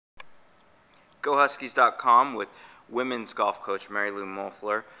GoHuskies.com with women's golf coach Mary Lou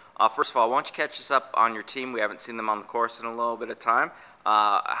Mulflur. First of all, why don't you catch us up on your team? We haven't seen them on the course in a little bit of time.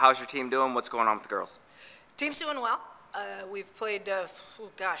 How's your team doing? What's going on with the girls? Team's doing well. We've played, 4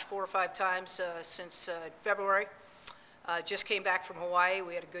 or 5 times since February. Just came back from Hawaii.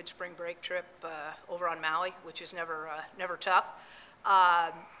 We had a good spring break trip over on Maui, which is never tough.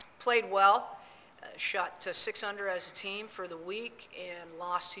 Played well. Shot to 6 under as a team for the week and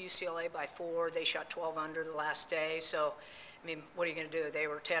lost to UCLA by 4. They shot 12 under the last day. So, I mean, what are you going to do? They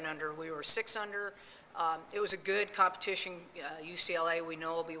were 10 under. We were 6 under. It was a good competition. UCLA, we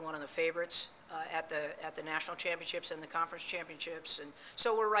know, will be one of the favorites at the national championships and the conference championships, and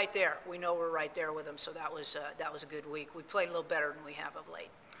so we're right there. We know we're right there with them. So that was a good week. We played a little better than we have of late.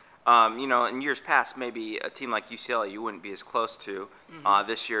 You know, in years past, maybe a team like UCLA you wouldn't be as close to.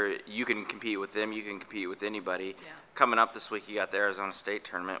 This year, you can compete with them. You can compete with anybody. Yeah. Coming up this week, you got the Arizona State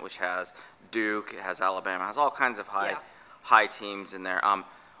tournament, which has Duke, it has Alabama, has all kinds of high teams in there.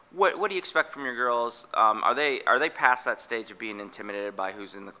 What do you expect from your girls? Are they past that stage of being intimidated by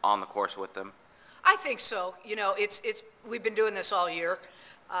who's on the course with them? I think so. You know, we've been doing this all year.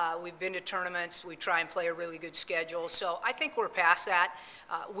 We've been to tournaments. We try and play a really good schedule. So I think we're past that.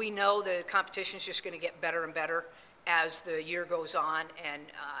 We know the competition is just going to get better and better as the year goes on. And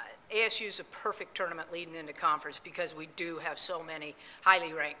ASU is a perfect tournament leading into conference because we do have so many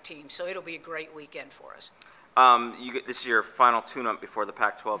highly ranked teams. So it'll be a great weekend for us. This is your final tune-up before the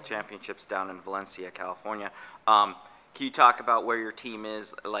Pac-12 championships down in Valencia, California. Can you talk about where your team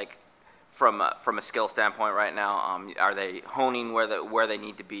is, like, from a skill standpoint right now? Are they honing where they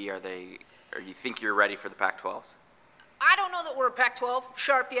need to be? Or you think you're ready for the Pac-12s? I don't know that we're a Pac-12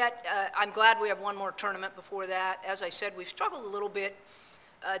 sharp yet. I'm glad we have one more tournament before that. As I said, we've struggled a little bit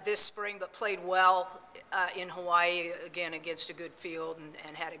this spring, but played well in Hawaii, again, against a good field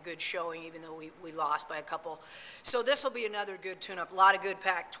and had a good showing, even though we lost by a couple. So this will be another good tune-up. A lot of good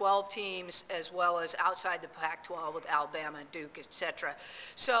Pac-12 teams, as well as outside the Pac-12 with Alabama, Duke, etc.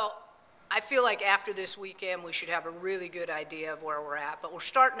 So I feel like after this weekend, we should have a really good idea of where we're at. But we're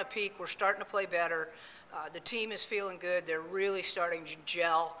starting to peak. We're starting to play better. The team is feeling good. They're really starting to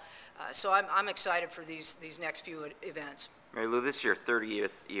gel. So I'm excited for these next few events. Mary Lou, this is your 30th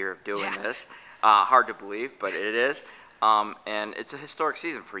year of doing this. Hard to believe, but it is. And it's a historic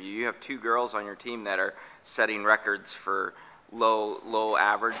season for you. You have 2 girls on your team that are setting records for low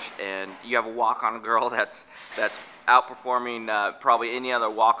average, and you have a walk-on girl that's outperforming probably any other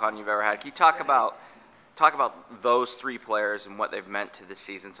walk-on you've ever had. Can you talk about those 3 players and what they've meant to this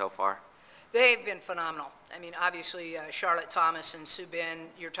season so far? They've been phenomenal. I mean, obviously, Charlotte Thomas and Sue Ben,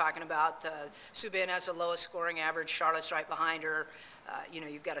 you're talking about. Sue Ben has the lowest scoring average. Charlotte's right behind her. You know,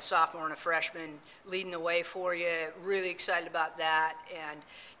 you've got a sophomore and a freshman leading the way for you. Really excited about that. And,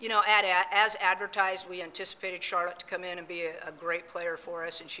 you know, as advertised, we anticipated Charlotte to come in and be a great player for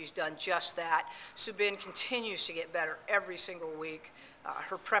us, and she's done just that. Sue Ben continues to get better every single week.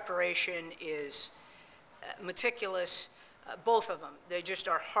 Her preparation is meticulous. Both of them. They just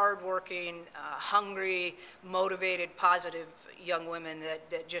are hardworking, hungry, motivated, positive young women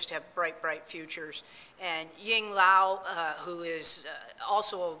that just have bright futures. And Ying Lau, who is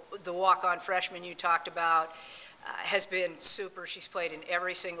also the walk-on freshman you talked about, has been super. She's played in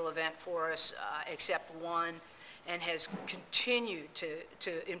every single event for us except one, and has continued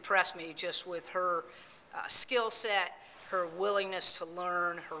to impress me just with her skill set, her willingness to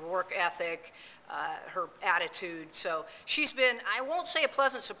learn, her work ethic, her attitude. So she's been, I won't say a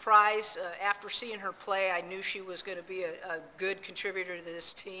pleasant surprise. After seeing her play, I knew she was going to be a good contributor to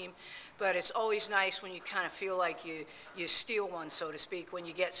this team. But it's always nice when you kind of feel like you steal one, so to speak, when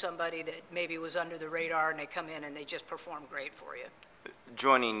you get somebody that maybe was under the radar and they come in and they just perform great for you.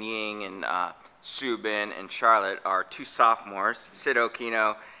 Joining Ying and Sue Ben and Charlotte are 2 sophomores, Sid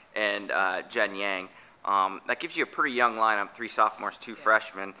Okino and Jen Yang. That gives you a pretty young lineup, 3 sophomores, 2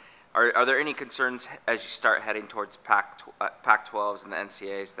 freshmen. Are there any concerns as you start heading towards Pac-12s and the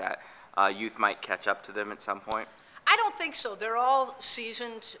NCAAs that youth might catch up to them at some point? I don't think so. They're all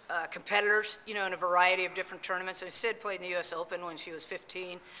seasoned competitors, you know, in a variety of different tournaments. I mean, Sid played in the U.S. Open when she was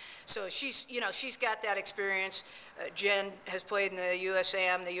 15, so she's got that experience. Jen has played in the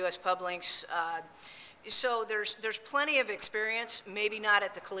USAM, the U.S. Pub Links. So there's plenty of experience, maybe not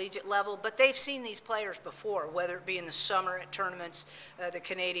at the collegiate level, but they've seen these players before, whether it be in the summer at tournaments, the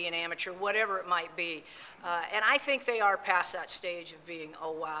Canadian Amateur, whatever it might be. And I think they are past that stage of being,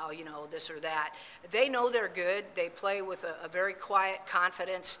 oh, wow, you know, this or that. They know they're good. They play with a very quiet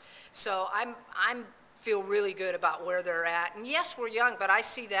confidence. So I'm feel really good about where they're at. And yes, we're young, but I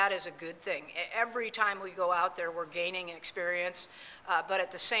see that as a good thing. Every time we go out there, we're gaining experience, but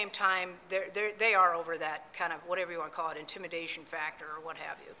at the same time, they are over that kind of, whatever you want to call it, intimidation factor or what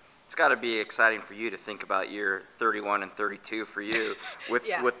have you. It's got to be exciting for you to think about year 31 and 32 for you with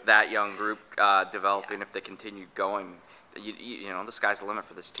Yeah. with that young group developing. Yeah. If they continue going, you know, the sky's the limit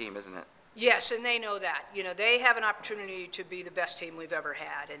for this team, isn't it? Yes, and they know that. You know, they have an opportunity to be the best team we've ever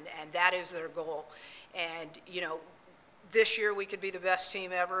had, and that is their goal. And, you know, this year we could be the best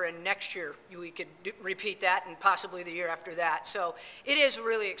team ever, and next year we could repeat that, and possibly the year after that. So it is a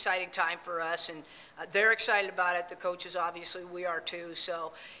really exciting time for us, and they're excited about it. The coaches, obviously, we are too.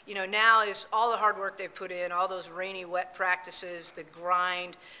 So, you know, now is all the hard work they've put in, all those rainy, wet practices, the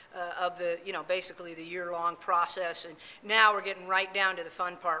grind of the, you know, basically the year-long process. And now we're getting right down to the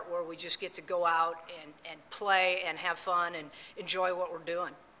fun part where we just get to go out and play and have fun and enjoy what we're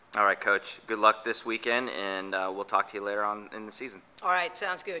doing. All right, Coach. Good luck this weekend, and we'll talk to you later on in the season. All right,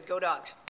 sounds good. Go Dogs.